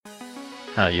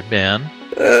How you been?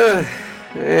 But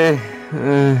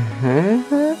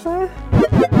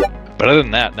other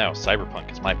than that, no, Cyberpunk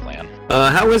is my plan.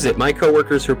 How is it? My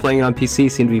coworkers who are playing it on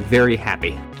PC seem to be very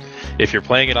happy. If you're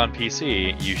playing it on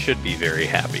PC, you should be very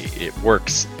happy. It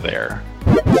works there.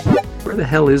 Where the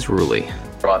hell is Ruli?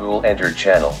 Raul entered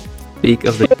channel. Speak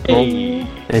of the Hey.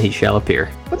 and he shall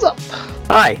appear. What's up?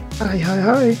 Hi.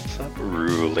 Hi. What's up,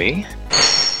 Ruli?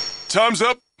 Time's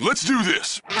up. Let's do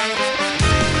this.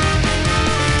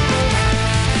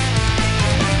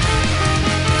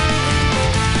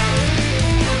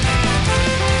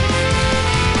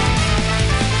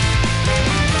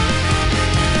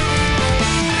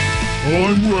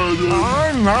 I'm ready.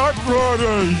 I'm not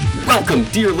ready. Welcome,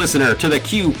 dear listener, to the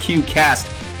QQ Cast.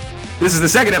 This is the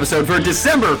second episode for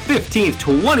December 15th,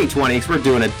 2020. So we're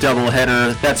doing a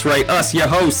doubleheader. That's right, us, your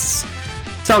hosts,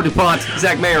 Tom DuPont,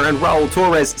 Zach Mayer, and Raul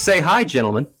Torres. Say hi,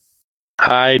 gentlemen.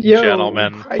 Hi, Yo.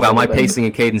 gentlemen. Hi, Wow, my gentlemen. pacing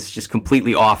and cadence is just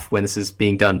completely off when this is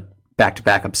being done back to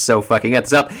back. I'm so fucking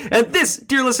this up. And this,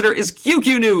 dear listener, is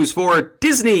QQ News for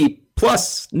Disney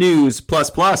Plus News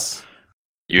Plus.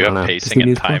 You I don't have know. pacing Disney and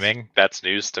News Plus? timing? That's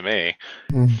news to me.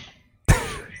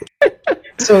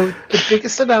 So the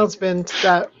biggest announcement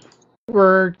that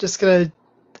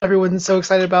everyone's so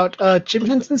excited about, Jim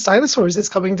Henson's Dinosaurs is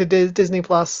coming to Disney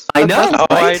Plus. I know. Oh,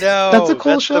 Right? I know. That's a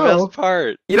cool That's show. the best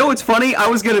part. You know what's funny? I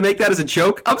was going to make that as a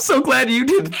joke. I'm so glad you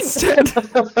did instead. It's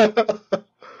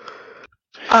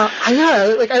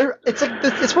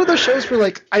one of those shows where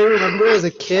like I remember as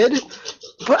a kid,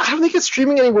 but I don't think it's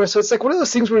streaming anymore. So it's like one of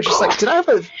those things where it's just like, did I have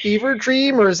a fever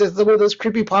dream, or is it one of those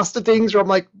creepy pasta things where I'm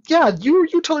like, yeah, you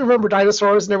totally remember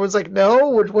dinosaurs, and everyone's like, no,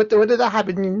 what did that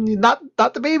happen? Not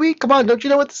the baby? Come on, don't you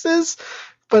know what this is?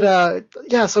 But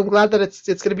yeah, so I'm glad that it's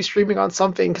going to be streaming on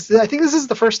something, because I think this is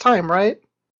the first time, right?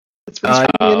 It's been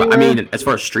streaming anywhere. I mean, as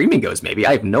far as streaming goes, maybe.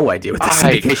 I have no idea what the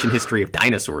syndication history of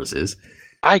dinosaurs is.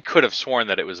 I could have sworn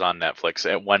that it was on Netflix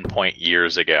at one point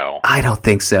years ago. I don't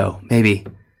think so. Maybe.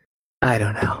 I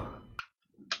don't know.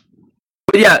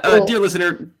 But yeah, Well- dear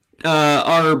listener,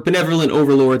 our benevolent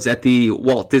overlords at the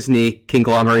Walt Disney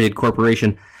Conglomerated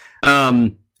Corporation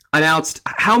announced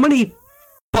how many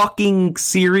fucking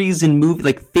series and movies,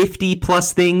 like 50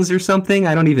 plus things or something.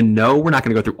 I don't even know. We're not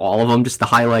going to go through all of them, just the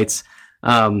highlights.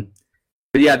 But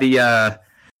yeah, the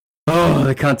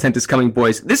content is coming,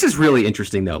 boys. This is really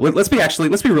interesting, though. Let's be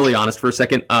really honest for a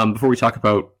second. Before we talk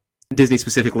about Disney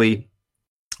specifically,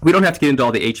 we don't have to get into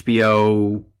all the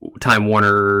HBO, Time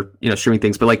Warner, streaming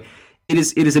things, but like, it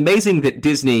is amazing that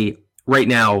Disney right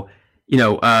now,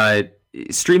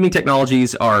 streaming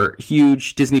technologies are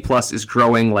huge. Disney Plus is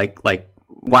growing like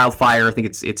wildfire. I think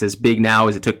it's as big now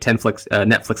as it took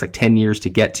Netflix like 10 years to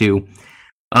get to.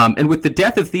 And with the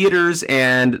death of theaters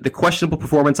and the questionable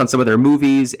performance on some of their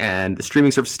movies and the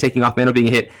streaming services taking off, Mano being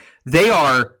a hit, they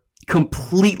are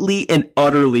completely and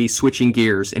utterly switching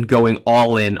gears and going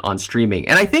all in on streaming.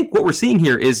 And I think what we're seeing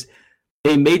here is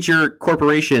a major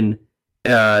corporation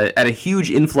at a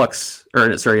huge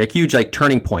a huge like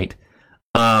turning point,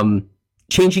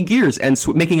 changing gears and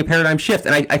making a paradigm shift.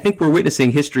 And I think we're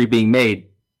witnessing history being made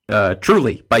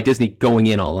truly by Disney going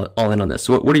in all in on this.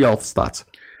 So what are y'all's thoughts?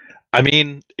 I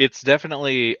mean, it's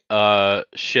definitely a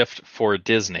shift for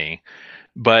Disney,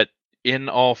 but in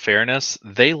all fairness,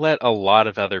 they let a lot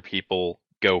of other people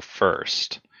go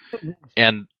first.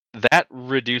 And that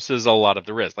reduces a lot of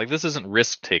the risk. Like, this isn't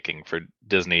risk-taking for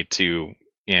Disney to,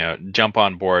 jump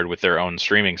on board with their own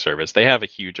streaming service. They have a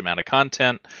huge amount of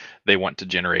content. They want to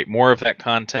generate more of that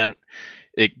content.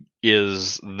 It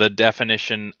is the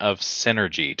definition of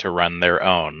synergy to run their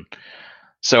own.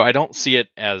 So I don't see it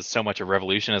as so much a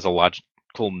revolution as a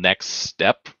logical next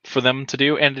step for them to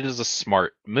do, and it is a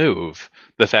smart move.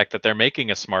 The fact that they're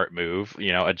making a smart move,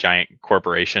 a giant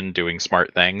corporation doing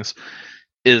smart things,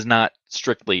 is not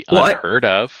strictly unheard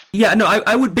of. Yeah, no,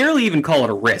 I would barely even call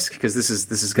it a risk, because this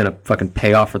is going to fucking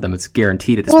pay off for them. It's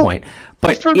guaranteed at this point.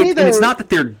 But for me, and it's not that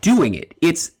they're doing it.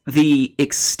 It's the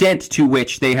extent to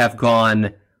which they have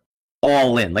gone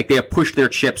all in. Like, they have pushed their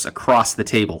chips across the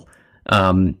table.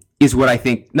 Is what I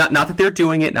think. Not that they're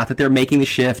doing it, not that they're making the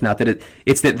shift, not that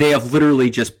it's that they have literally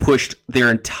just pushed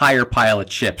their entire pile of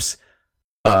chips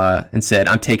and said,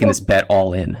 "I'm taking this bet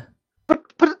all in."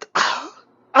 But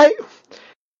I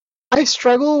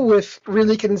struggle with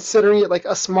really considering it like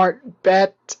a smart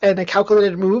bet and a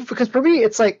calculated move, because for me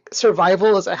it's like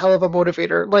survival is a hell of a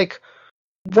motivator. Like,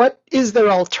 what is their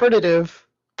alternative?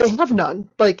 They have none.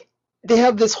 Like, they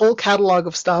have this whole catalog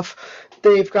of stuff.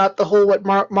 They've got the whole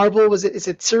Marvel was it? Is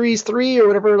it Series 3 or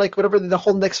whatever? Like, whatever the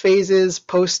whole next phase is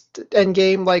post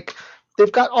Endgame. Like,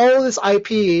 they've got all this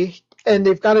IP and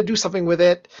they've got to do something with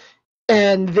it.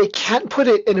 and they can't put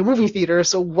it in a movie theater.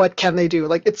 So what can they do?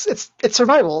 Like it's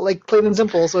survival, like plain and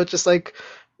simple. So it's just like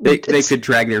they could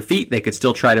drag their feet. They could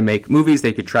still try to make movies.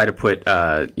 They could try to put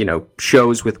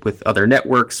shows with other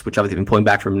networks, which obviously have been pulling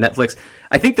back from Netflix.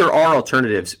 I think there are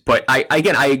alternatives, but I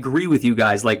agree with you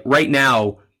guys. Like right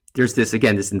now, there's this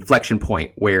inflection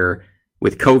point where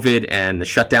with COVID and the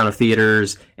shutdown of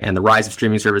theaters and the rise of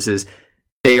streaming services,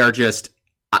 they are just.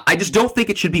 I just don't think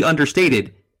it should be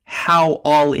understated how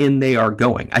all in they are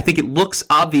going. I think it looks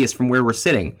obvious from where we're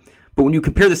sitting, but when you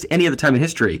compare this to any other time in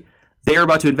history, they are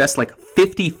about to invest like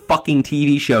 50 fucking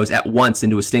TV shows at once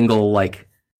into a single, like,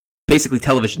 basically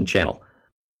television channel.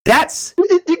 That's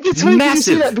it's massive. You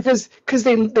see that because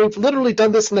they've literally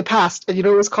done this in the past, and you know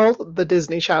what it was called? The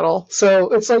Disney Channel. So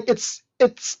it's like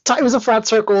it was a flat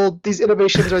circle. These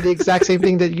innovations are the exact same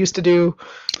thing that you used to do,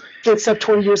 except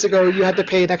 20 years ago you had to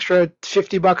pay an extra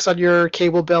 $50 on your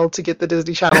cable bill to get the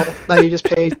Disney Channel. Now you just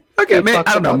pay. Okay,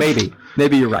 I don't know. Maybe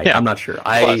you're right. Yeah. I'm not sure.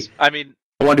 Plus, I mean,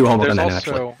 I want to do homework on that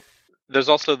actually. There's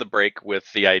also the break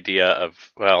with the idea of,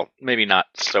 well, maybe not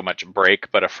so much break,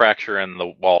 but a fracture in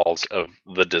the walls of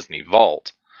the Disney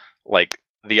Vault. Like,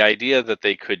 the idea that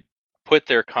they could put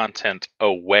their content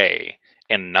away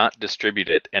and not distribute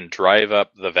it and drive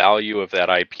up the value of that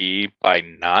IP by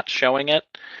not showing it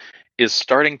is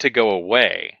starting to go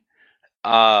away.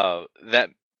 That,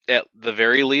 at the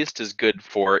very least, is good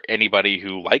for anybody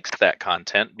who likes that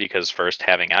content, because first,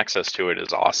 having access to it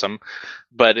is awesome,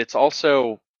 but it's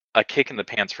also a kick in the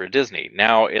pants for Disney.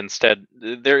 Now, instead,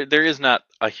 there is not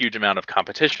a huge amount of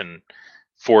competition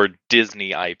for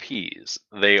Disney IPs.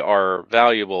 They are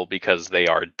valuable because they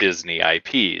are Disney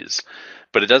IPs,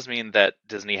 but it does mean that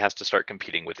Disney has to start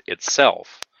competing with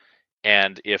itself.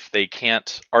 And if they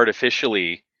can't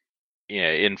artificially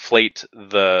inflate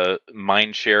the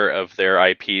mind share of their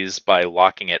IPs by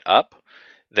locking it up,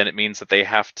 then it means that they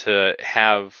have to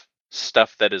have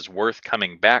stuff that is worth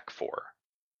coming back for.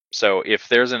 So if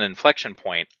there's an inflection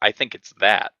point, I think it's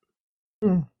that.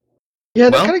 Yeah,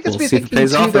 that kind of gets me thinking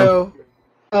too, though.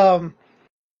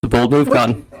 The bold move,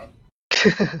 Con.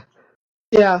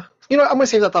 Yeah. I'm going to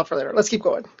save that thought for later. Let's keep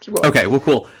going. Okay, well,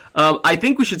 cool. I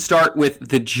think we should start with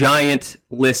the giant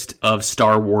list of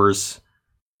Star Wars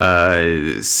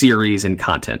series and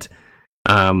content.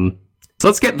 So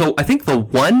let's get the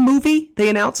one movie they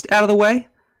announced out of the way.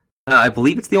 I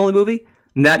believe it's the only movie.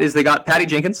 And that is, they got Patty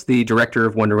Jenkins, the director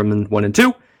of Wonder Woman 1 and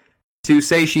 2, to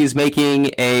say she's making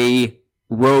a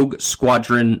Rogue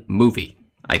Squadron movie,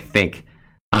 I think.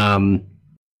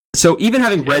 So even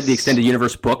having read the Extended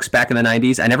Universe books back in the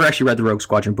 90s, I never actually read the Rogue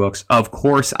Squadron books. Of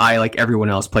course, I, like everyone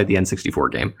else, played the N64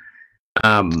 game.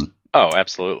 Oh,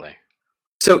 absolutely.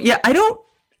 So, yeah, I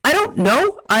don't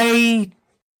know. I'm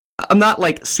not,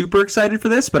 like, super excited for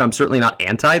this, but I'm certainly not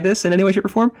anti this in any way, shape, or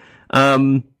form.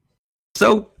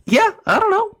 So, yeah, I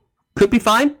don't know. Could be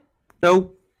fine.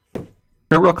 No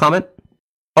real comment.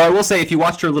 Oh, I will say, if you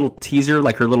watched her little teaser,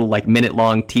 like her little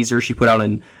minute-long teaser she put out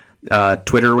on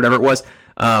Twitter or whatever it was,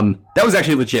 that was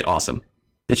actually legit awesome.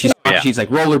 That she's like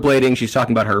rollerblading. She's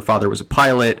talking about her father was a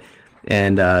pilot,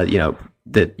 and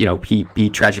he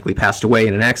tragically passed away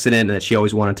in an accident, and that she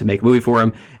always wanted to make a movie for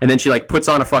him. And then she puts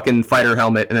on a fucking fighter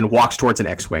helmet and then walks towards an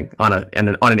X-wing on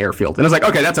an airfield. And I was like,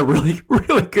 okay, that's a really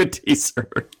really good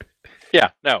teaser.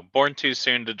 Yeah, no, born too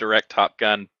soon to direct Top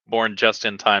Gun, born just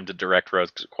in time to direct Rogue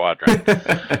Squadron.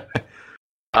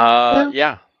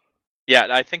 Yeah,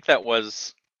 I think that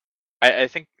was. I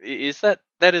think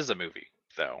that is a movie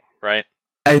though, right?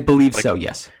 I believe so.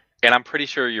 Yes. And I'm pretty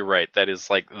sure you're right. That is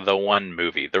the one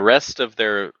movie. The rest of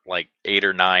their 8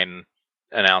 or 9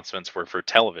 announcements were for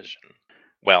television.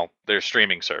 Well, their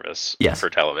streaming service for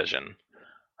television.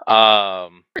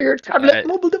 Your tablet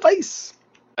mobile device.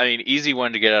 I mean, easy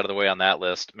one to get out of the way on that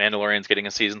list. Mandalorian's getting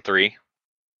a season 3.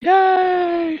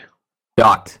 Yay!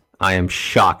 Shocked. I am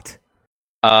shocked.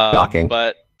 Shocking.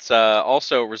 But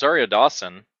also, Rosario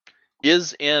Dawson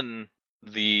is in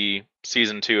the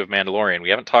season 2 of Mandalorian. We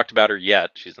haven't talked about her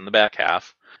yet. She's in the back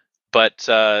half. But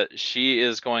she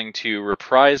is going to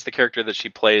reprise the character that she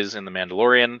plays in The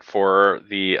Mandalorian for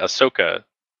the Ahsoka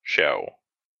show.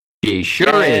 She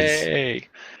sure is.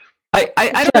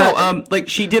 I don't know.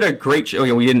 She did a great job.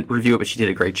 We didn't review it, but she did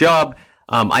a great job.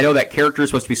 I know that character is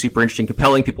supposed to be super interesting,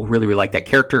 compelling. People really, really like that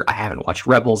character. I haven't watched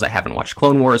Rebels. I haven't watched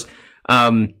Clone Wars.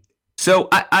 So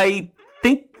I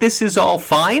think this is all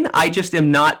fine. I just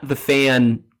am not the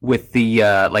fan with the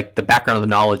the background of the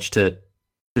knowledge to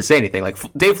say anything.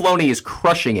 Dave Filoni is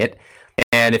crushing it,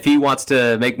 and if he wants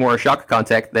to make more Ahsoka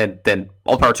content, then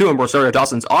all power to him. Rosario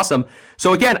Dawson's awesome.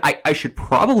 So again, I should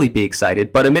probably be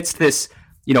excited, but amidst this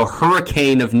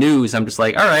hurricane of news, I'm just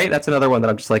like, all right, that's another one that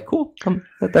I'm just like, cool.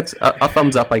 That's a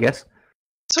thumbs up, I guess.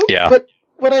 So, Yeah. but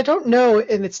what I don't know,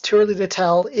 and it's too early to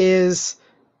tell, is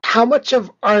how much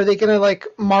are they gonna like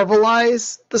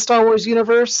Marvelize the Star Wars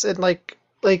universe and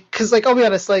because I'll be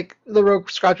honest, like the Rogue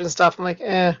Squadron stuff, I'm like,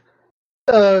 eh.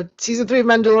 Season 3 of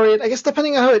Mandalorian, I guess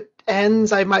depending on how it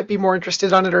ends, I might be more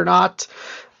interested on it or not.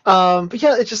 But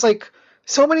yeah, it's just like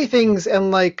so many things,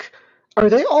 and like, are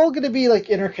they all going to be like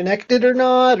interconnected or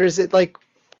not, or is it like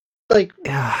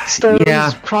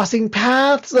stories crossing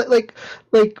paths? Like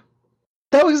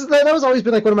that was always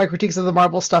been like one of my critiques of the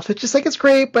Marvel stuff. It's just like it's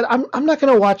great, but I'm not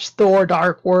going to watch Thor: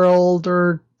 Dark World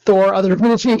or Thor other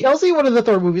movies. I'll see one of the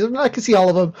Thor movies. I'm not going to see all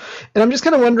of them, and I'm just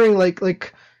kind of wondering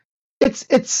like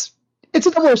it's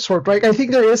a double-edged sword, right? I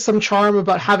think there is some charm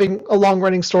about having a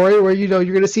long-running story where you're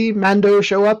going to see Mando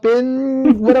show up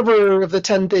in whatever of the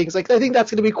 10 things. Like I think that's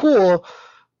going to be cool,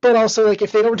 but also like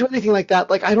if they don't do anything like that,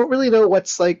 like I don't really know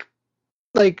what's like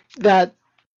that.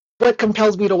 What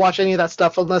compels me to watch any of that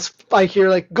stuff unless I hear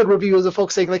like good reviews of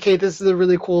folks saying like, "Hey, this is a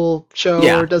really cool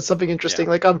show or does something interesting."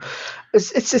 Yeah. Like it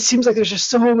seems like there's just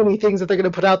so many things that they're going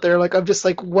to put out there. Like I'm just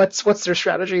like, what's their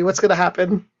strategy? What's going to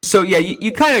happen? So yeah,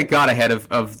 you kind of got ahead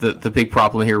of the big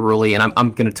problem here, really, and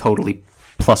I'm going to totally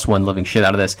 +1 living shit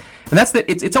out of this, and that's that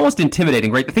it's almost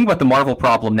intimidating, right? The thing about the Marvel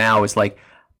problem now is like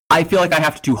I feel like I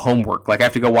have to do homework, like I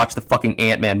have to go watch the fucking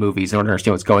Ant-Man movies in order to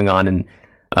understand what's going on in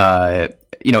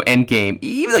Endgame,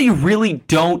 even though you really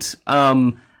don't.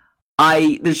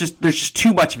 There's just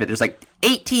too much of it. There's like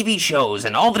 8 TV shows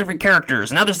and all the different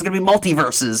characters, and now there's going to be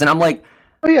multiverses, and I'm like,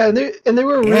 oh yeah, and they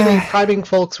were really priming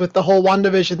folks with the whole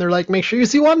WandaVision. They're like, make sure you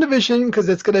see WandaVision because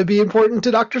it's going to be important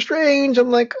to Doctor Strange. I'm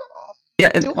like,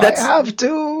 do I have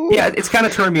to? Yeah, it's kind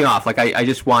of turned me off. Like I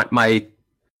just want my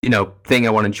thing. I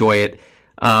want to enjoy it.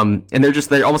 And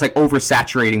they're almost like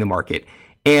oversaturating the market.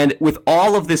 And with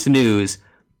all of this news,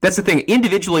 that's the thing.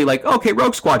 Individually, like, okay,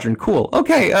 Rogue Squadron, cool.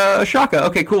 Okay, Shaka,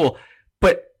 okay, cool.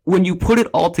 But when you put it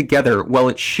all together, well,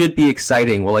 it should be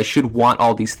exciting. Well, I should want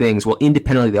all these things. Well,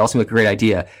 independently, they all seem like a great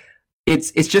idea.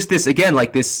 It's just this, again,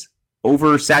 like this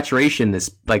oversaturation,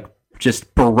 this like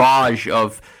just barrage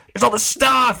of there's all this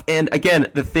stuff. And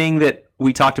again, the thing that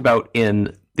we talked about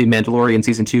in the Mandalorian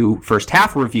Season 2 first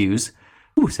half reviews,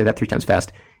 say that 3 times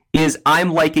fast, is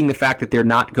I'm liking the fact that they're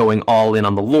not going all in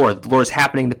on the lore. The lore is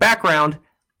happening in the background,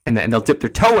 and they'll dip their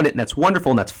toe in it, and that's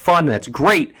wonderful, and that's fun, and that's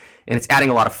great, and it's adding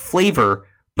a lot of flavor,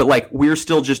 but like we're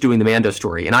still just doing the Mando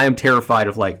story, and I am terrified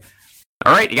of like,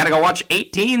 all right, you gotta go watch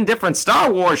 18 different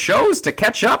Star Wars shows to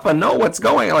catch up and know what's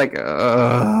going. Like,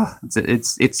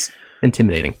 it's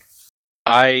intimidating.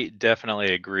 I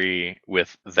definitely agree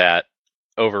with that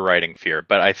overriding fear,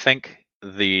 but I think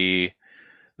the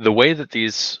way that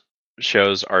these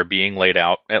shows are being laid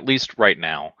out, at least right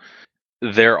now,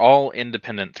 they're all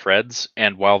independent threads,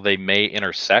 and while they may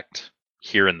intersect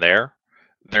here and there,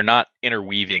 they're not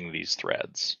interweaving these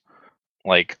threads.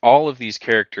 Like, all of these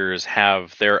characters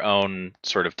have their own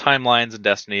sort of timelines and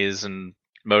destinies and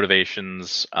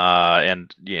motivations,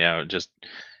 and just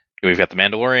we've got the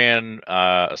Mandalorian,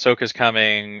 Ahsoka's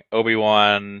coming,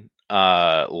 Obi-Wan,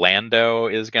 Lando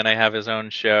is gonna have his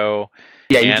own show.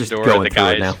 Yeah, you're just going the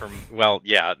guys now.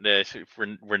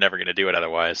 We're never gonna do it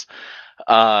otherwise.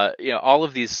 All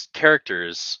of these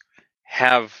characters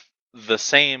have the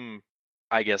same,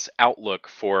 I guess, outlook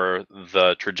for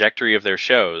the trajectory of their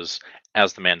shows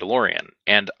as the Mandalorian,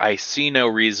 and I see no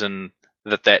reason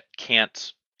that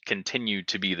can't continue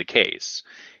to be the case.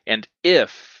 And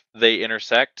if they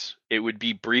intersect, it would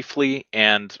be briefly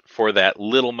and for that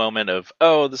little moment of,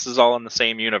 oh, this is all in the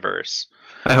same universe.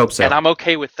 I hope so. And I'm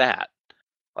okay with that.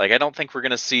 Like, I don't think we're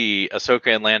going to see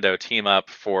Ahsoka and Lando team up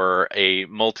for a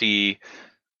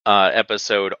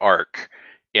multi-episode arc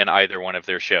in either one of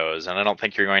their shows. And I don't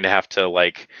think you're going to have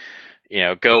to,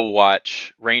 go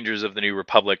watch Rangers of the New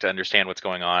Republic to understand what's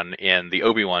going on in the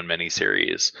Obi-Wan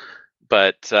miniseries.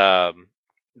 But the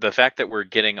fact that we're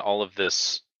getting all of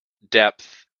this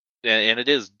depth, and it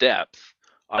is depth,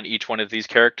 on each one of these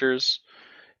characters,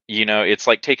 it's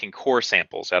like taking core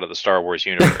samples out of the Star Wars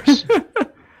universe.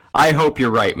 I hope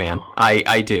you're right, man.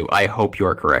 I do. I hope you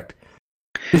are correct.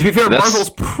 To be fair, Marvel's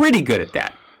pretty good at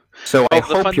that. So I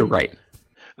hope you're right.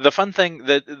 The fun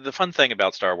thing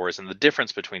about Star Wars, and the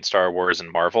difference between Star Wars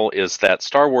and Marvel, is that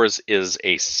Star Wars is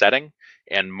a setting,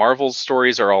 and Marvel's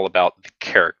stories are all about the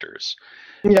characters.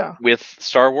 Yeah. With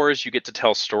Star Wars, you get to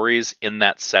tell stories in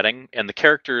that setting, and the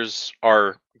characters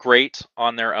are great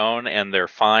on their own, and they're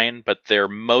fine, but they're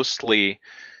mostly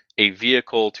a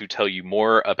vehicle to tell you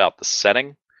more about the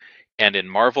setting. And in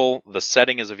Marvel, the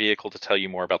setting is a vehicle to tell you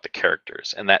more about the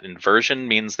characters. And that inversion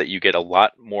means that you get a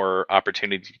lot more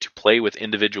opportunity to play with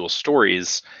individual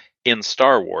stories in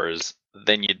Star Wars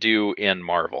than you do in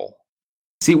Marvel.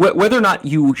 See, whether or not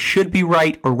you should be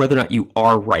right or whether or not you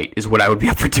are right is what I would be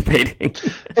up for debating.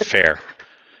 Fair.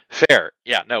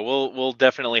 Yeah, no, we'll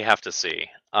definitely have to see.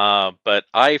 But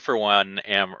I, for one,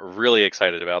 am really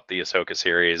excited about the Ahsoka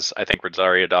series. I think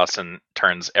Rosario Dawson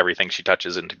turns everything she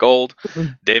touches into gold.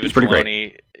 David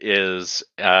Filoni is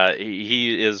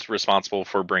he is responsible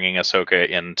for bringing Ahsoka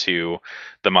into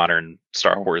the modern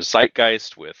Star Wars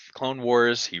zeitgeist with Clone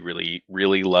Wars. He really,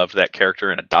 really loved that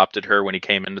character and adopted her when he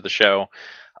came into the show,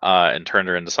 and turned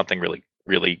her into something really,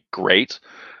 really great.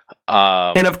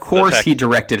 And of course he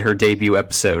directed her debut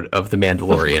episode of The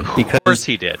Mandalorian. Because of course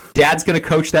he did. Dad's going to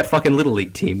coach that fucking Little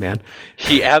League team, man.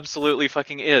 He absolutely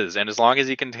fucking is. And as long as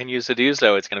he continues to do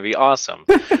so, it's going to be awesome.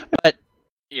 But,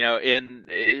 you know,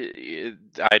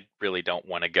 I really don't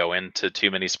want to go into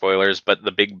too many spoilers, but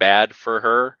the big bad for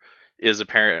her is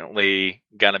apparently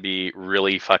going to be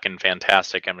really fucking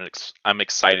fantastic. I'm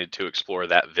excited to explore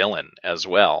that villain as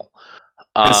well.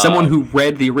 As someone who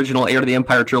read the original Heir to the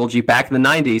Empire trilogy back in the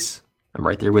 90s, I'm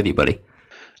right there with you, buddy.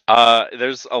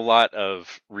 There's a lot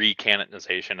of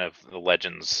recanonization of the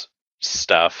Legends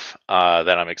stuff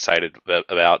that I'm excited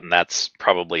about, and that's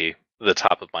probably the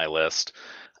top of my list.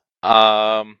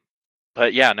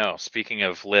 But yeah, no, speaking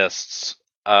of lists,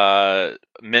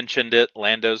 mentioned it,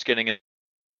 Lando's getting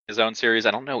his own series.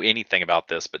 I don't know anything about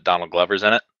this, but Donald Glover's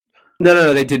in it.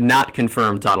 No, they did not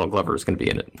confirm Donald Glover is going to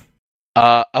be in it.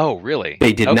 Oh, really?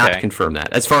 They did not confirm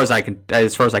that, as far as I can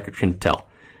tell.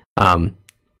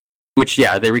 Which,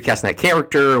 yeah, they recast that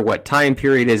character. What time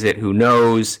period is it? Who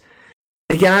knows?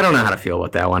 Again, I don't know how to feel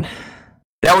about that one.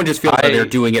 That one just feels like they're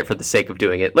doing it for the sake of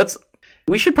doing it.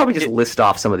 We should probably just list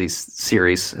off some of these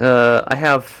series.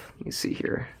 Let me see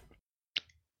here.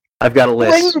 I've got a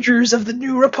list. Rangers of the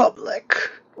New Republic.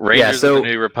 Rangers of the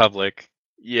New Republic.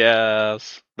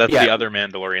 Yes. That's the other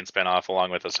Mandalorian spinoff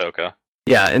along with Ahsoka.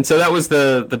 Yeah, and so that was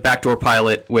the backdoor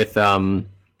pilot with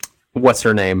what's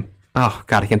her name? Oh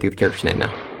God, I can't think of the character's name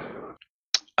now.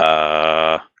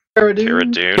 Cara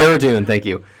Dune. Cara Dune, thank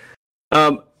you.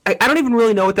 I don't even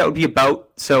really know what that would be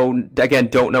about, so again,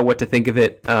 don't know what to think of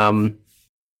it. The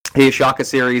Ashoka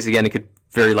series, again, it could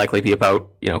very likely be about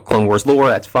Clone Wars lore.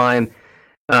 That's fine.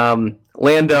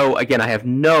 Lando, again, I have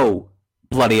no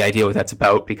bloody idea what that's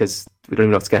about because we don't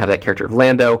even know if it's gonna have that character of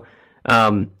Lando.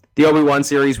 The Obi-Wan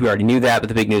series, we already knew that, but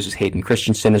the big news is Hayden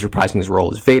Christensen is reprising his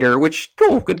role as Vader, which,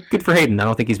 cool, good for Hayden. I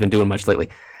don't think he's been doing much lately.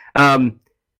 And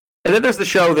then there's the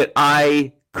show that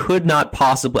I could not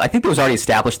possibly... I think it was already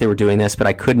established they were doing this, but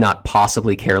I could not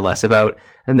possibly care less about,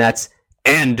 and that's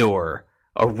Andor,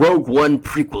 a Rogue One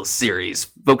prequel series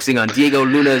focusing on Diego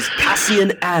Luna's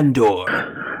Cassian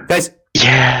Andor. Guys,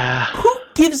 yeah, who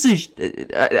gives a...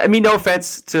 I mean, no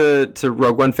offense to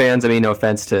Rogue One fans. I mean, no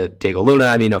offense to Diego Luna.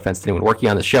 I mean, no offense to anyone working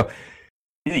on the show.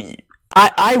 When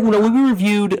we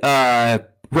reviewed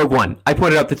Rogue One, I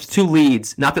pointed out that the two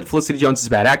leads, not that Felicity Jones is a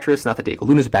bad actress, not that Diego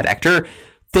Luna is a bad actor,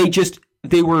 they were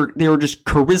just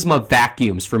charisma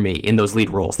vacuums for me in those lead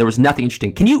roles. There was nothing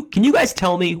interesting. Can you guys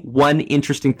tell me one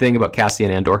interesting thing about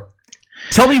Cassian Andor?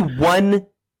 Tell me one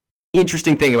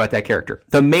interesting thing about that character.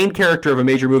 The main character of a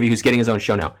major movie who's getting his own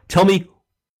show now. Tell me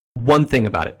one thing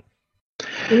about it.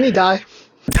 Didn't he die?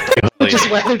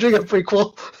 Just why they're doing a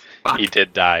prequel. He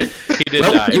did die.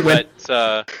 But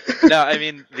no, I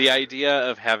mean, the idea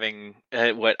of having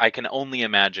what I can only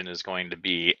imagine is going to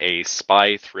be a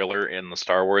spy thriller in the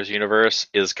Star Wars universe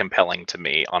is compelling to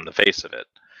me on the face of it.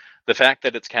 The fact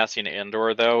that it's Cassian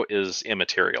Andor, though, is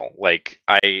immaterial. Like,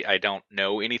 I don't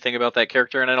know anything about that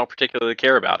character, and I don't particularly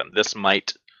care about him. This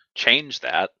might change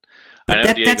that. I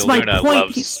know Diego Luna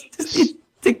loves...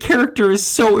 The character is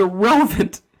so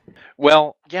irrelevant.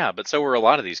 Well, yeah, but so were a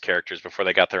lot of these characters before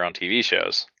they got their own TV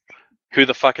shows. Who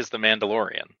the fuck is the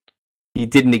Mandalorian? He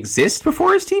didn't exist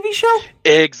before his TV show?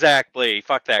 Exactly.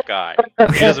 Fuck that guy.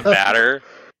 He doesn't matter.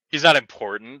 He's not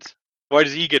important. Why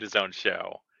does he get his own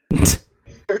show?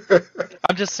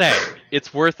 I'm just saying,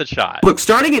 it's worth a shot. Look,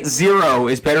 starting at 0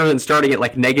 is better than starting at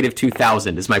like negative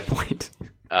 2,000 is my point.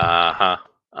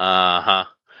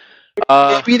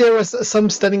 Maybe there was some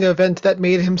stunning event that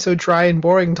made him so dry and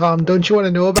boring, Tom. Don't you want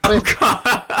to know about it?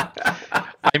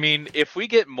 I mean, if we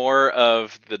get more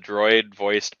of the droid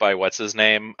voiced by what's his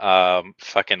name,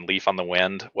 fucking Leaf on the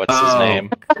Wind. What's his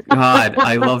name? God,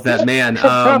 I love that man.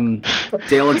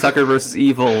 Dale and Tucker versus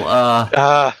Evil.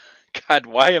 God,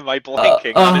 why am I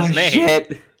blanking on his name?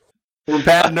 Shit. We're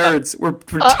bad nerds. We're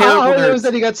terrible all I know nerds. is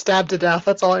that he got stabbed to death.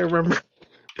 That's all I remember.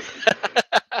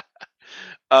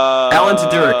 Alan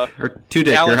Tudyk, or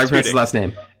Tudyk, Alan or how do you pronounce his Tudyk. last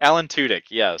name? Alan Tudyk,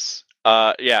 yes.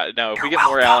 If we get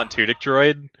more Alan Tudyk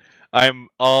droid, I'm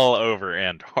all over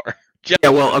Andor. Yeah,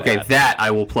 well, okay, that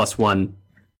I will +1,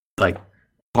 like,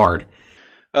 hard.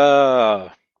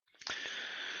 So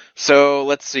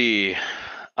let's see.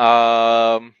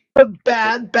 The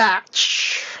Bad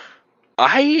Batch.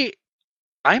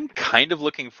 I'm kind of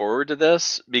looking forward to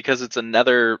this because it's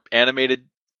another animated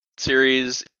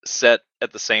series set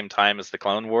at the same time as the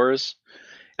Clone Wars.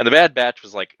 And the Bad Batch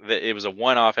was like it was a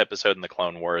one-off episode in the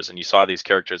Clone Wars, and you saw these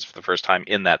characters for the first time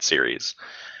in that series.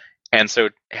 And so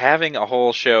having a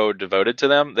whole show devoted to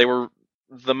them, they were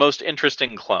the most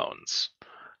interesting clones.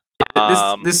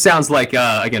 This sounds like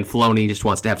again, Filoni just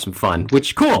wants to have some fun,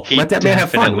 which cool. Let that man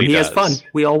have fun. When he has fun,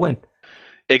 we all win.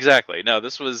 Exactly. No,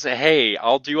 this was, hey,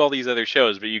 I'll do all these other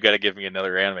shows, but you got to give me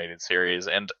another animated series.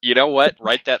 And you know what?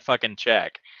 Write that fucking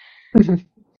check.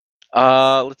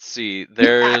 Let's see.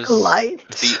 There's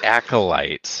the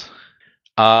Acolyte.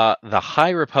 The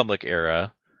High Republic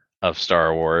era of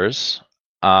Star Wars.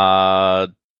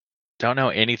 Don't know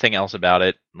anything else about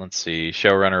it. Let's see.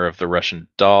 Showrunner of the Russian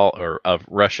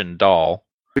Doll,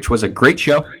 which was a great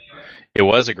show. It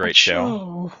was a great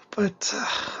show, but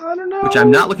I don't know. Which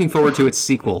I'm not looking forward to its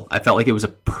sequel. I felt like it was a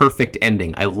perfect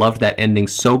ending. I loved that ending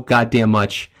so goddamn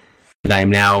much that I am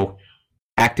now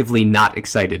actively not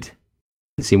excited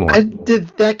to see more. Did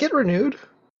that get renewed?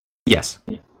 Yes.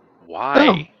 Why?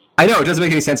 Oh. I know, it doesn't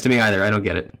make any sense to me either. I don't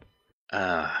get it.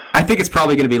 I think it's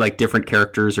probably going to be like different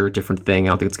characters or a different thing.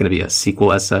 I don't think it's going to be a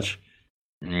sequel as such.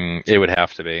 It would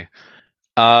have to be.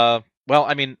 Well,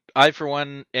 I mean, I for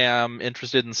one am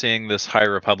interested in seeing this High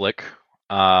Republic.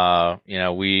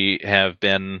 We have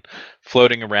been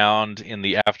floating around in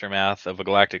the aftermath of a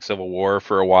galactic civil war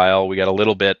for a while. We got a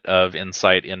little bit of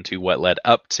insight into what led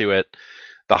up to it.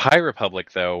 The High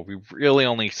Republic, though, we've really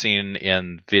only seen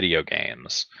in video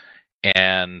games.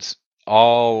 And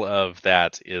all of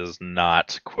that is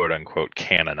not quote-unquote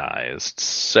canonized.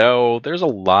 So there's a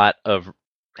lot of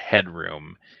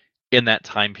headroom in that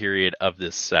time period of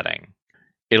this setting.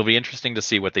 It'll be interesting to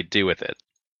see what they do with it.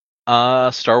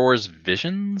 Star Wars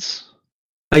Visions?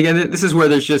 Again, this is where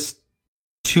there's just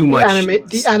too much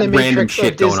random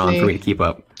shit going on for me to keep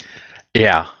up.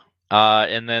 Yeah.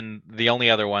 And then the only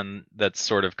other one that's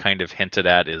sort of kind of hinted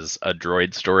at is a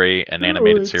droid story, an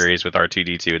animated series with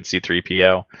R2-D2 and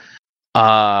C-3PO.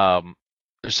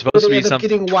 There's supposed to be some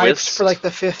getting wiped for like the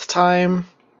 5th time.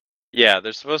 Yeah,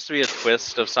 there's supposed to be a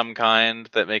twist of some kind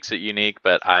that makes it unique,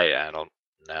 but I don't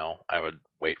know. I would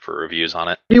wait for reviews on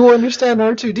it. You understand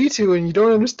R2-D2 and you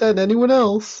don't understand anyone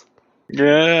else.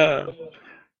 Yeah.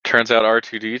 Turns out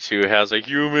R2-D2 has a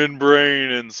human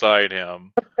brain inside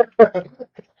him.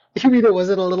 You mean it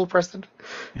wasn't a little person?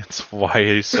 It's why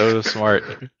he's so smart.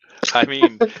 I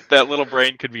mean, that little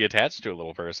brain could be attached to a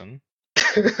little person.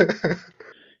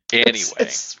 Anyway.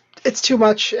 It's too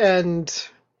much, and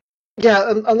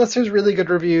yeah, unless there's really good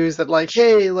reviews that like,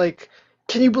 hey, like,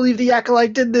 can you believe the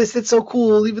Acolyte did this? It's so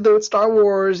cool, even though it's Star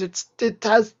Wars, it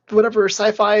has whatever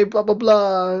sci-fi, blah blah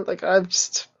blah. Like, I'm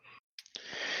just.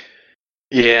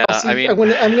 Yeah, I mean, I'm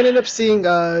gonna end up seeing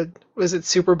was it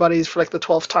Super Buddies for like the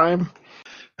 12th time?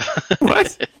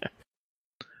 What?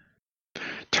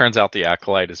 Turns out the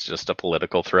Acolyte is just a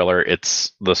political thriller.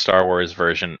 It's the Star Wars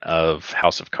version of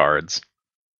House of Cards.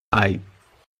 I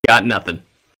got nothing.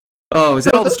 Oh, is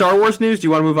that all the Star Wars news? Do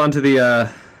you want to move on to the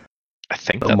I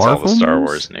think that's all the Star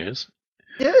Wars news.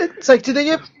 Yeah, it's like,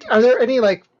 are there any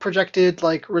like projected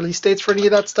like release dates for any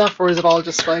of that stuff, or is it all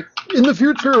just like in the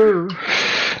future?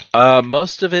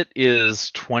 Most of it is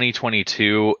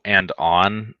 2022 and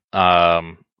on.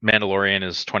 Mandalorian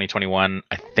is 2021.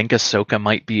 I think Ahsoka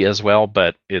might be as well,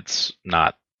 but it's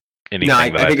not anything. No,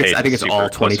 I think it's all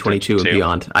 2022 and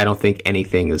beyond. I don't think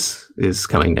anything is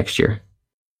coming next year.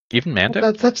 Even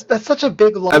Mando? That's such a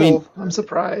big lull. I mean, I'm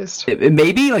surprised.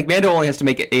 Maybe like Mando only has to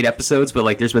make 8 episodes, but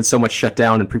like there's been so much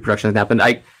shutdown and pre-production that happened.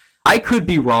 I could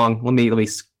be wrong. Let me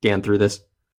scan through this.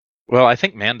 Well, I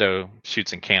think Mando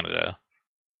shoots in Canada,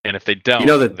 and if they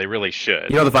don't, they really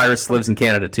should. You know the virus lives in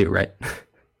Canada too, right?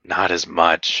 Not as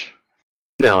much.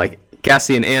 No, like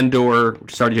Cassian Andor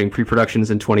started doing pre-productions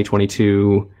in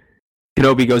 2022.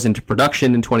 Kenobi goes into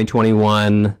production in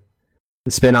 2021.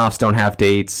 The spin-offs don't have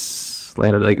dates.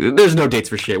 Like, there's no dates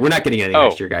for shit. We're not getting anything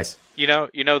next year, guys. You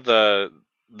know the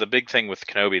big thing with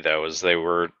Kenobi though is they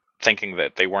were thinking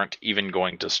that they weren't even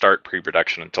going to start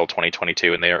pre-production until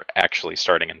 2022, and they are actually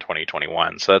starting in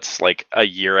 2021. So that's like a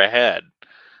year ahead,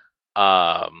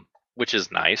 which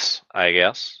is nice, I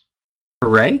guess.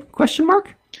 Hooray? Question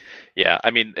mark? Yeah,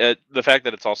 I mean, the fact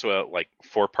that it's also a like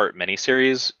 4-part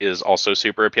miniseries is also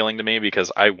super appealing to me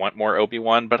because I want more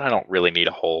Obi-Wan, but I don't really need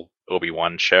a whole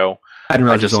Obi-Wan show. I didn't I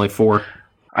realize there's just only 4.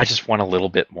 I just want a little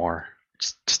bit more,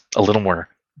 just a little more,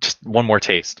 just one more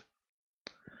taste.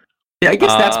 Yeah, I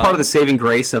guess that's part of the saving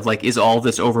grace of like, is all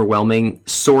this overwhelming?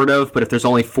 Sort of, but if there's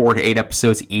only 4 to 8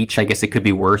 episodes each, I guess it could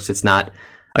be worse. It's not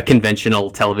a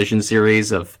conventional television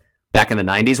series of back in the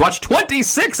 90s. Watch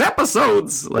 26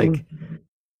 episodes! Like,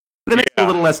 that makes it a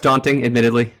little less daunting,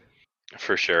 admittedly.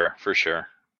 For sure, for sure.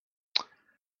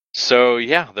 So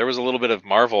yeah, there was a little bit of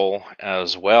Marvel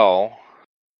as well.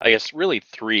 I guess really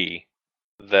 3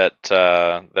 that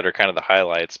are kind of the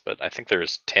highlights, but I think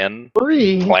there's 10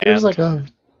 3. planned. There's like a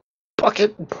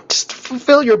bucket. Just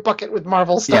fill your bucket with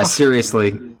Marvel stuff. Yeah,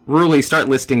 seriously. Really start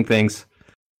listing things.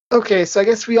 Okay, so I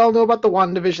guess we all know about the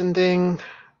WandaVision thing.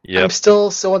 Yep. I'm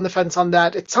still so on the fence on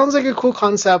that. It sounds like a cool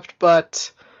concept,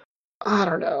 but I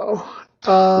don't know.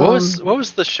 What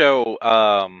was the show?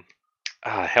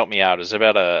 Help me out. It's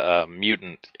about a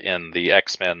mutant in the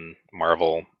X-Men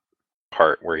Marvel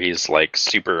part where he's like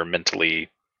super mentally.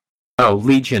 Oh,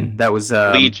 Legion. That was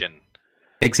Legion.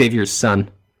 Xavier's son.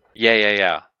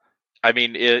 Yeah. I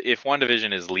mean, if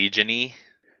WandaVision is Legion-y,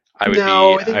 I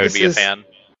would be a fan.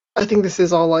 I think this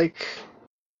is all like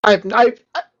I've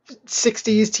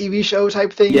 60s TV show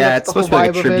type thing. Yeah, That's it's supposed to be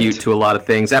like a tribute to a lot of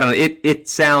things. I don't know. It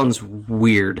sounds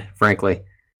weird, frankly.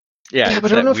 Yeah,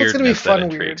 but I don't know if it's going to be fun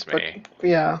weird. But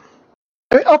yeah,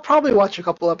 I mean, I'll probably watch a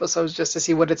couple episodes just to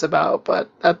see what it's about. But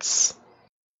that's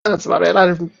about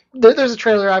it. There's a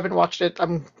trailer. I haven't watched it.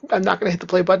 I'm not going to hit the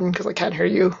play button because I can't hear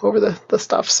you over the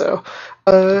stuff. So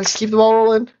keep the ball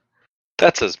rolling.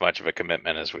 That's as much of a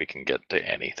commitment as we can get to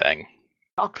anything.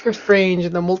 Doctor Strange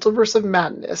and the Multiverse of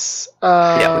Madness.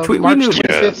 March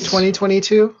 25th,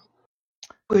 2022.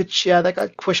 Which, that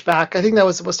got pushed back. I think that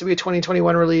was supposed to be a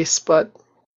 2021 release, but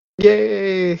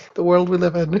yay, the world we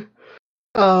live in.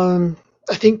 I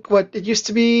think what it used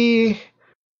to be,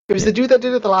 it was the dude that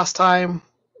did it the last time,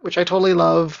 which I totally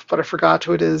love, but I forgot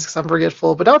who it is because I'm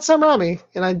forgetful. But now it's Sam Raimi,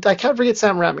 and I can't forget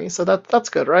Sam Raimi, so that's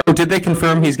good, right? Oh, did they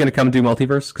confirm he's going to come do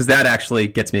Multiverse? Because that actually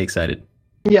gets me excited.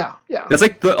 Yeah. That's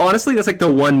like honestly, that's like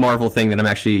the one Marvel thing that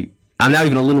I'm now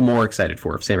even a little more excited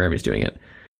for if Sam Raimi's doing it.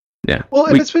 Yeah. Well,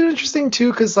 and it's been interesting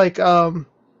too, because like it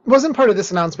wasn't part of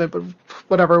this announcement, but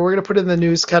whatever, we're gonna put it in the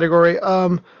news category.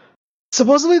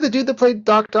 Supposedly the dude that played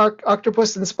Doc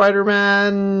Octopus in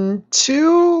Spider-Man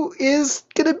 2 is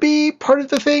gonna be part of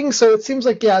the thing, so it seems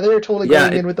like they're totally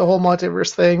going in with the whole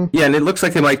multiverse thing. Yeah, and it looks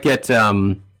like they might get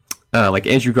like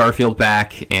Andrew Garfield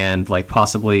back and like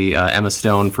possibly Emma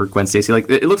Stone for Gwen Stacy. Like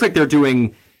it looks like they're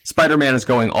doing Spider-Man is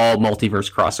going all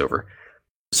multiverse crossover.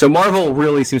 So Marvel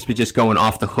really seems to be just going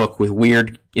off the hook with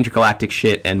weird intergalactic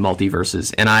shit and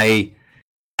multiverses. And I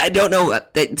don't know.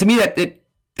 To me, that it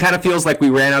kind of feels like we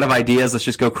ran out of ideas. Let's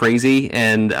just go crazy.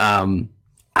 And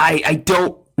I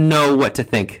don't know what to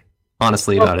think,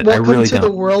 honestly, about it. I really don't. Welcome to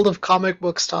the world of comic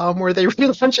books, Tom, where they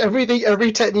relaunch everything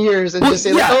every 10 years and just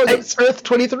say, it's Earth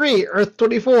 23, Earth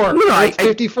 24, Earth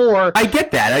 54. I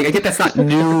get that. I get that's not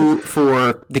new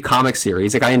for the comic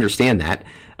series. Like, I understand that.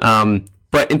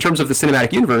 But in terms of the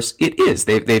cinematic universe, it is.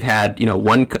 They've had,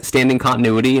 one standing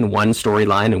continuity and one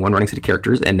storyline and one running set of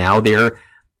characters, and now they're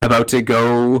about to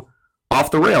go off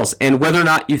the rails. And whether or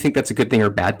not you think that's a good thing or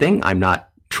a bad thing, I'm not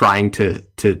trying to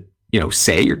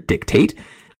say or dictate.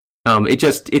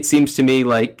 It seems to me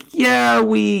like,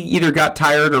 we either got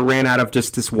tired or ran out of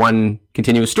just this one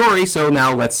continuous story, so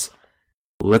now let's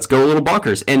go a little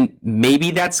bonkers. And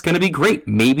maybe that's going to be great.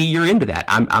 Maybe you're into that.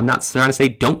 I'm not trying to say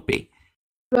don't be.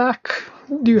 Zach,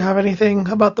 do you have anything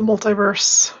about the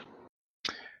multiverse?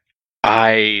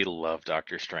 I love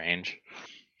Doctor Strange.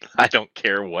 I don't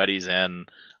care what he's in.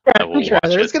 I will watch it.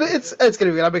 It's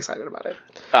gonna be good. I'm excited about it.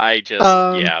 I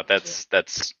just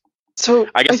that's. So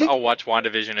I guess I'll watch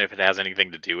WandaVision if it has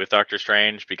anything to do with Doctor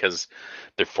Strange because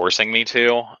they're forcing me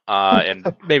to,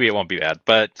 and maybe it won't be bad.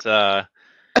 But I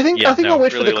think I'll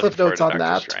wait for the cliff notes on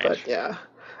that. Strange.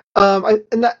 But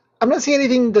I'm not seeing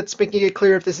anything that's making it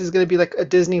clear if this is going to be like a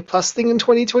Disney Plus thing in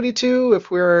 2022, if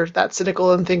we're that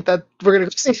cynical and think that we're going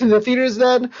to see it in the theaters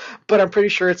then. But I'm pretty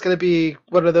sure it's going to be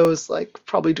one of those like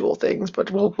probably dual things.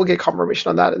 But we'll get confirmation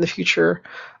on that in the future.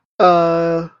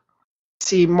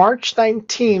 See, March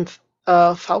 19th,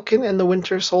 Falcon and the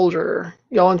Winter Soldier.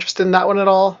 Y'all interested in that one at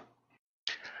all?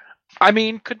 I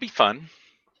mean, could be fun.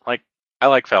 Like, I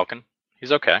like Falcon.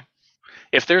 He's okay.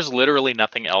 If there's literally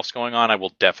nothing else going on, I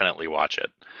will definitely watch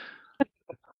it.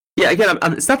 Yeah, again,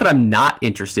 it's not that I'm not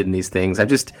interested in these things. I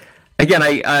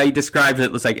described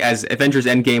it as like as Avengers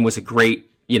Endgame was a great,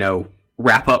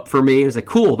 wrap up for me. It was like,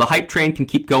 cool, the hype train can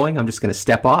keep going. I'm just going to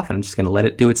step off and I'm just going to let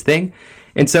it do its thing.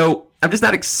 And so I'm just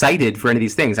not excited for any of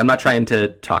these things. I'm not trying to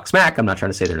talk smack. I'm not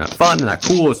trying to say they're not fun, they're not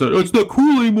cool. It's not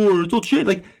cool anymore. It's all shit.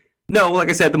 Like, no, like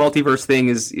I said, the multiverse thing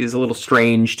is a little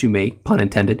strange to me, pun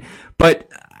intended. But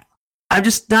I'm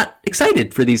just not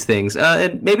excited for these things.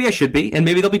 And maybe I should be, and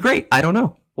maybe they'll be great. I don't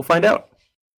know. We'll find out.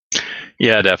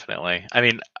 Yeah, definitely. I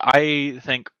mean, I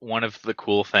think one of the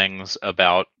cool things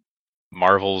about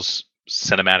Marvel's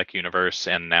cinematic universe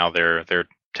and now their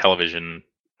television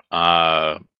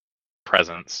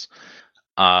presence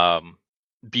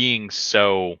being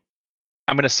so,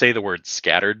 I'm going to say the word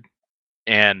scattered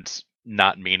and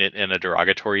not mean it in a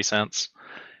derogatory sense.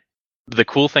 The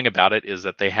cool thing about it is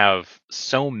that they have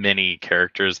so many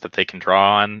characters that they can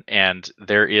draw on, and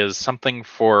there is something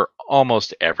for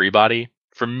almost everybody.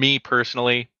 For me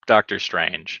personally, Doctor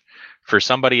Strange. For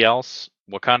somebody else,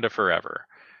 Wakanda Forever.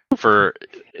 For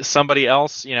somebody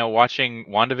else, watching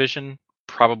WandaVision,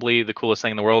 probably the coolest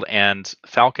thing in the world, and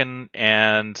Falcon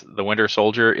and the Winter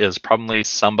Soldier is probably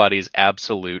somebody's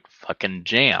absolute fucking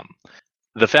jam.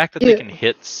 The fact that they can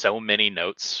hit so many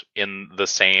notes in the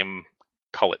same,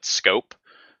 call it scope,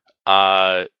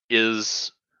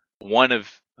 is one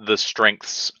of the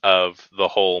strengths of the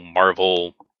whole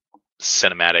Marvel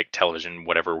cinematic television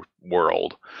whatever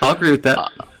world. I'll agree with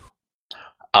that.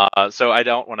 So I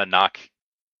don't want to knock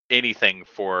anything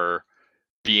for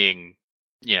being,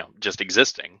 just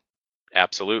existing.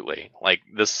 Absolutely. Like,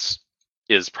 this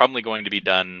is probably going to be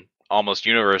done almost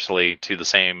universally to the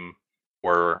same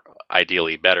or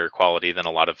ideally better quality than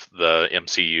a lot of the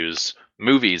MCU's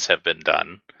movies have been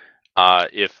done.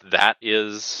 If that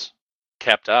is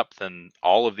kept up, then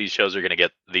all of these shows are going to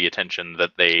get the attention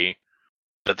that they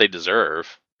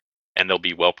deserve, and they'll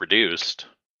be well produced.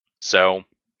 So,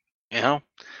 I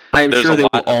am sure they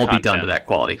will all be done to that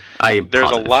quality. There's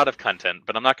a lot of content,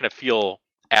 but I'm not going to feel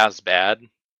as bad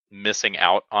missing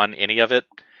out on any of it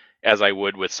as I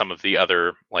would with some of the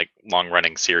other like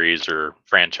long-running series or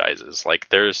franchises. Like,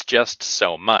 there's just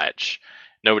so much.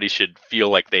 Nobody should feel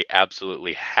like they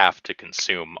absolutely have to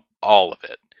consume all of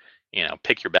it.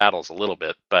 Pick your battles a little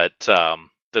bit, but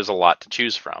there's a lot to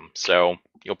choose from, so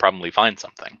you'll probably find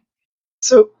something.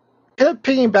 So, kind of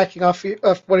piggybacking off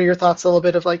one of your thoughts a little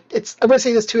bit of like, I'm going to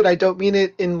say this too, and I don't mean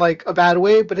it in like a bad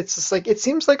way, but it's just like, it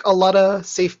seems like a lot of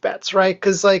safe bets, right?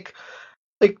 Because like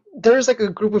there's like a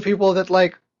group of people that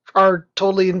like are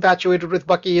totally infatuated with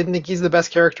Bucky and think he's the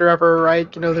best character ever,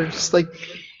 right? They're just like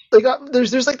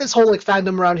there's like this whole like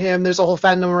fandom around him. There's a whole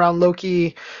fandom around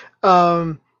Loki.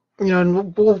 And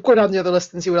we'll go down the other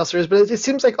list and see what else there is. But it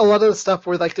seems like a lot of the stuff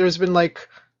where like there's been like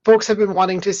folks have been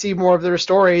wanting to see more of their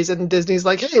stories, and Disney's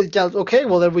like, hey, yeah, okay,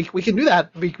 well then we can do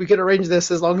that. We can arrange this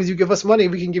as long as you give us money.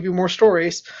 We can give you more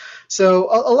stories. So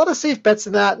a lot of safe bets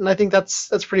in that, and I think that's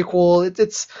pretty cool.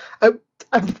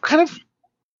 I'm trying to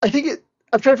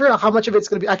figure out how much of it's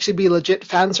going to actually be legit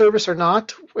fan service or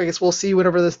not. I guess we'll see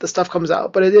whenever the stuff comes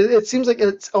out. But it seems like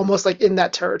it's almost like in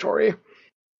that territory.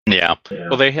 Yeah.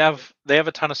 Well, they have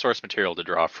a ton of source material to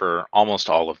draw for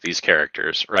almost all of these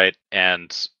characters, right?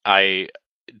 And I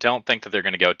don't think that they're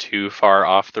going to go too far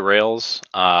off the rails.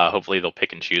 Hopefully they'll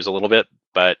pick and choose a little bit.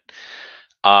 But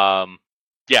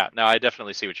yeah, no, I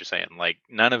definitely see what you're saying. Like,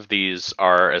 none of these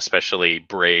are especially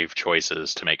brave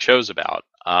choices to make shows about.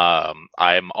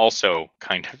 I'm also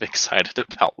kind of excited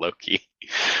about Loki,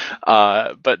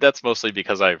 but that's mostly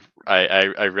because I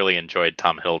really enjoyed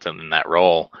Tom Hiddleston in that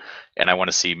role, and I want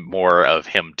to see more of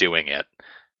him doing it.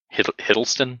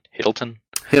 Hiddleston,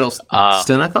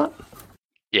 I thought.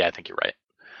 Yeah, I think you're right.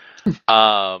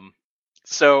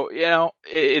 So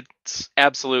it's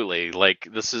absolutely like,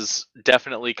 this is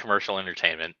definitely commercial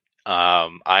entertainment.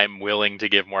 I'm willing to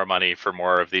give more money for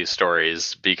more of these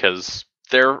stories because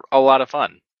they're a lot of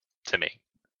fun to me,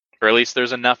 or at least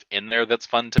there's enough in there that's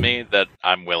fun to me that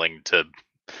I'm willing to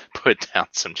put down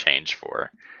some change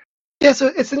for. Yeah, so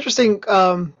it's interesting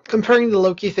comparing the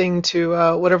Loki thing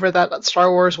to whatever that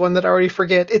Star Wars one that I already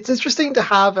forget. It's interesting to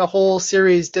have a whole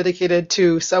series dedicated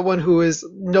to someone who is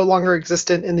no longer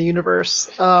existent in the universe.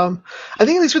 I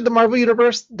think at least with the Marvel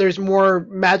universe, there's more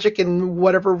magic and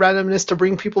whatever randomness to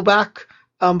bring people back.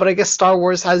 But I guess Star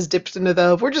Wars has dipped into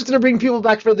the we're just going to bring people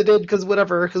back for the dead because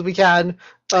we can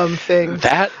thing.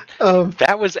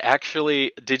 That was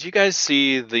actually. Did you guys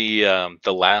see the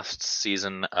last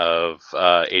season of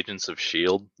Agents of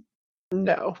S.H.I.E.L.D.?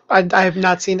 No, I have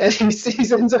not seen any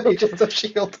seasons of Agents of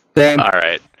S.H.I.E.L.D. Damn. All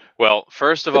right. Well,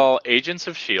 first of all, Agents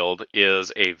of S.H.I.E.L.D.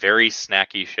 is a very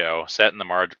snacky show set in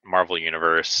the Marvel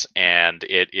universe, and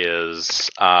it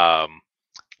is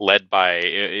led by,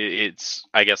 it's,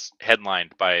 I guess,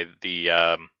 headlined by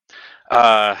the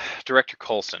Director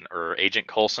Coulson, or Agent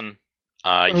Coulson.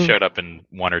 He showed up in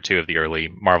one or two of the early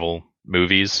Marvel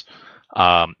movies.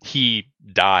 He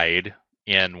died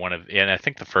in I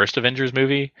think the first Avengers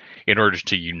movie in order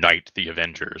to unite the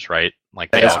Avengers, right?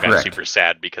 Like they all got super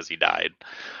sad because he died.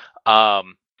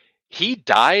 He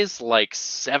dies like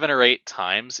 7 or 8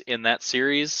 times in that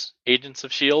series, Agents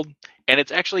of S.H.I.E.L.D., and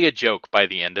it's actually a joke by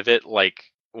the end of it. Like,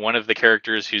 one of the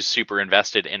characters who's super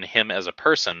invested in him as a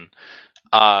person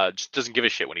just doesn't give a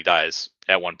shit when he dies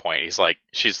at one point.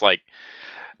 She's like,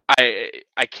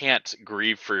 I can't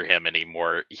grieve for him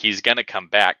anymore. He's gonna come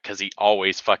back because he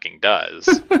always fucking does.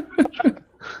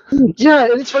 Yeah,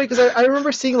 and it's funny because I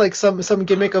remember seeing like some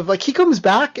gimmick of like he comes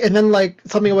back and then like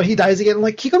something about he dies again.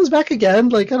 Like he comes back again.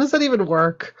 Like how does that even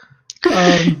work?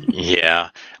 Yeah,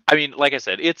 I mean, like I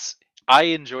said, I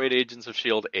enjoyed Agents of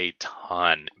S.H.I.E.L.D. a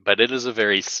ton, but it is a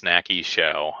very snacky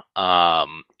show.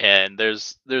 And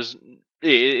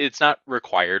it's not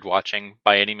required watching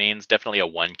by any means. Definitely a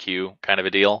 1Q kind of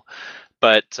a deal.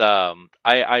 But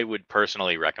I would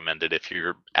personally recommend it if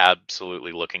you're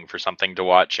absolutely looking for something to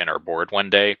watch and are bored one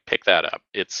day. Pick that up.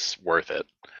 It's worth it.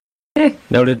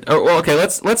 Noted. Oh, well, okay.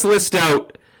 Let's list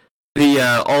out the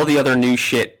all the other new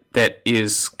shit that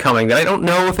is coming. That I don't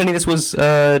know if any of this was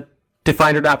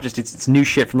defined or not. Just it's new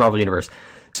shit from Marvel Universe.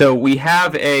 So we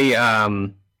have a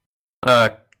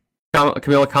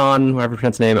Kamala Khan, whatever you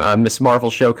pronounce the name, Miss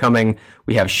Marvel show coming.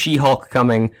 We have She-Hulk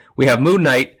coming. We have Moon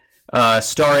Knight,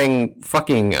 starring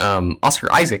fucking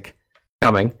Oscar Isaac,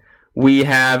 coming. We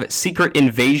have Secret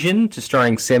Invasion, just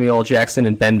starring Samuel L. Jackson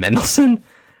and Ben Mendelsohn.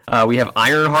 We have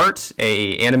Ironheart,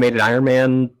 a animated Iron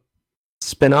Man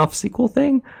spin-off sequel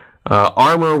thing.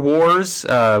 Armor Wars,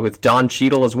 with Don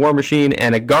Cheadle as War Machine,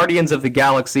 and a Guardians of the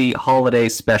Galaxy holiday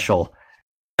special.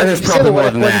 And there's probably more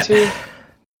than that. The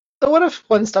What If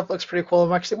 1 stuff looks pretty cool.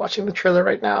 I'm actually watching the trailer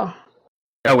right now.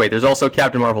 Oh, wait, there's also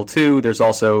Captain Marvel 2. There's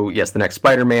also, yes, the next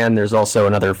Spider-Man. There's also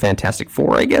another Fantastic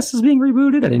Four, I guess, is being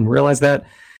rebooted. I didn't realize that.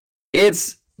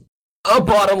 It's a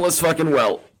bottomless fucking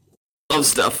well of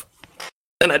stuff.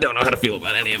 And I don't know how to feel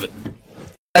about any of it.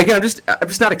 Again, I'm just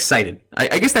not excited.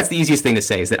 I guess that's the easiest thing to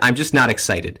say, is that I'm just not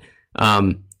excited.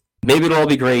 Maybe it'll all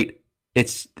be great.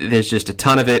 There's just a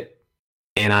ton of it,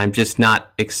 and I'm just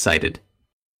not excited.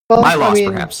 Well, My loss,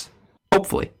 perhaps.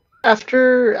 Hopefully.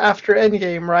 After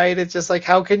Endgame, right? It's just like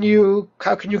how can you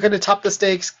kind of top the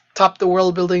stakes, top the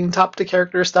world building, top the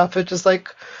character stuff? It's just like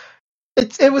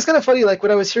it was kind of funny. Like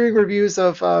when I was hearing reviews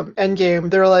of Endgame,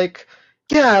 they're like,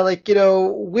 yeah, like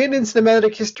when in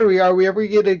cinematic history are we ever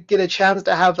gonna get a chance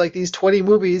to have like these 20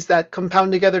 movies that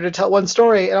compound together to tell one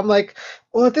story? And I'm like,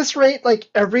 well, at this rate, like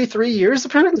every 3 years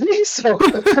apparently. So.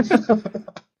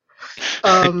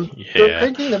 They're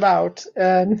cranking them out,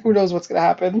 and who knows what's going to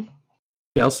happen.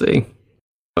 Yeah, I'll see.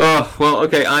 Oh, well,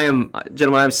 okay,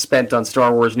 gentlemen, I'm spent on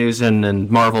Star Wars news and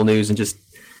Marvel news, and just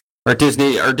our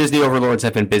Disney overlords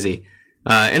have been busy.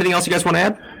 Anything else you guys want to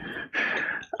add?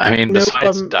 I mean,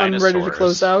 besides dinosaurs. I'm ready to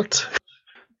close out.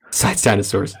 Besides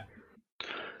dinosaurs.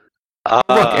 Look,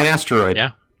 an asteroid.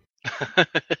 Yeah.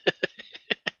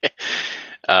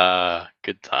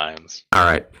 Good times. All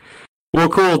right. Well,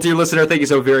 cool, dear listener. Thank you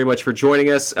so very much for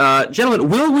joining us, gentlemen.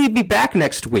 Will we be back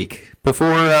next week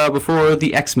before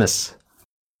the Xmas?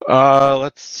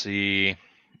 Let's see.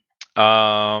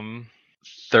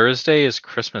 Thursday is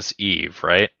Christmas Eve,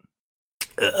 right?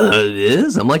 It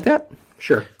is. Something like that.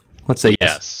 Sure. Let's say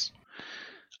yes.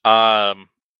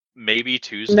 Maybe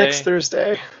Tuesday. Next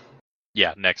Thursday.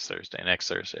 Yeah, next Thursday. Next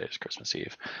Thursday is Christmas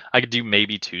Eve. I could do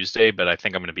maybe Tuesday, but I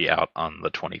think I'm going to be out on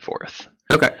the 24th.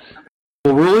 Okay.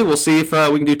 Well, really, we'll see if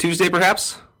we can do Tuesday,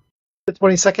 perhaps. The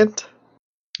 22nd.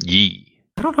 Yee.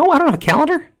 I don't know. I don't have a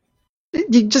calendar.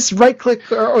 You just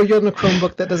right-click, or you're on a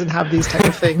Chromebook that doesn't have these type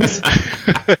of things.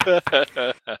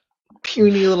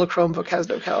 Puny little Chromebook has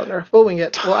no calendar. We'll wing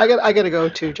it. Well, I got to go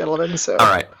too, gentlemen. So. All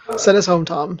right. Send us home,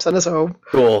 Tom. Send us home.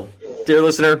 Cool, dear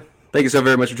listener. Thank you so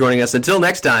very much for joining us. Until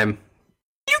next time.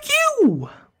 Pew!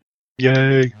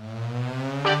 Yay.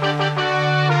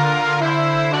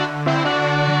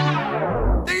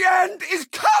 Is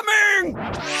coming!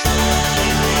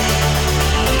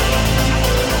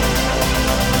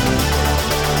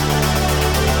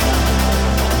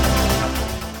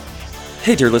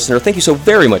 Hey, dear listener, thank you so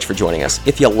very much for joining us.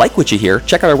 If you like what you hear,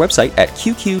 check out our website at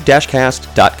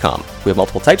qq-cast.com. We have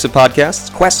multiple types of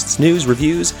podcasts, quests, news,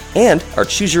 reviews, and our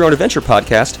Choose Your Own Adventure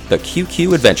podcast, The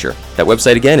QQ Adventure. That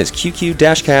website again is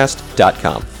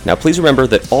qq-cast.com. Now, please remember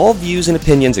that all views and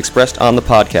opinions expressed on the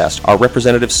podcast are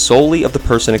representative solely of the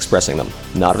person expressing them,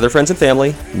 not of their friends and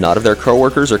family, not of their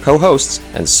coworkers or co-hosts,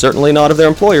 and certainly not of their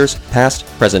employers, past,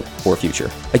 present, or future.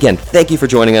 Again, thank you for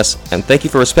joining us, and thank you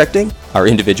for respecting our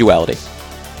individuality.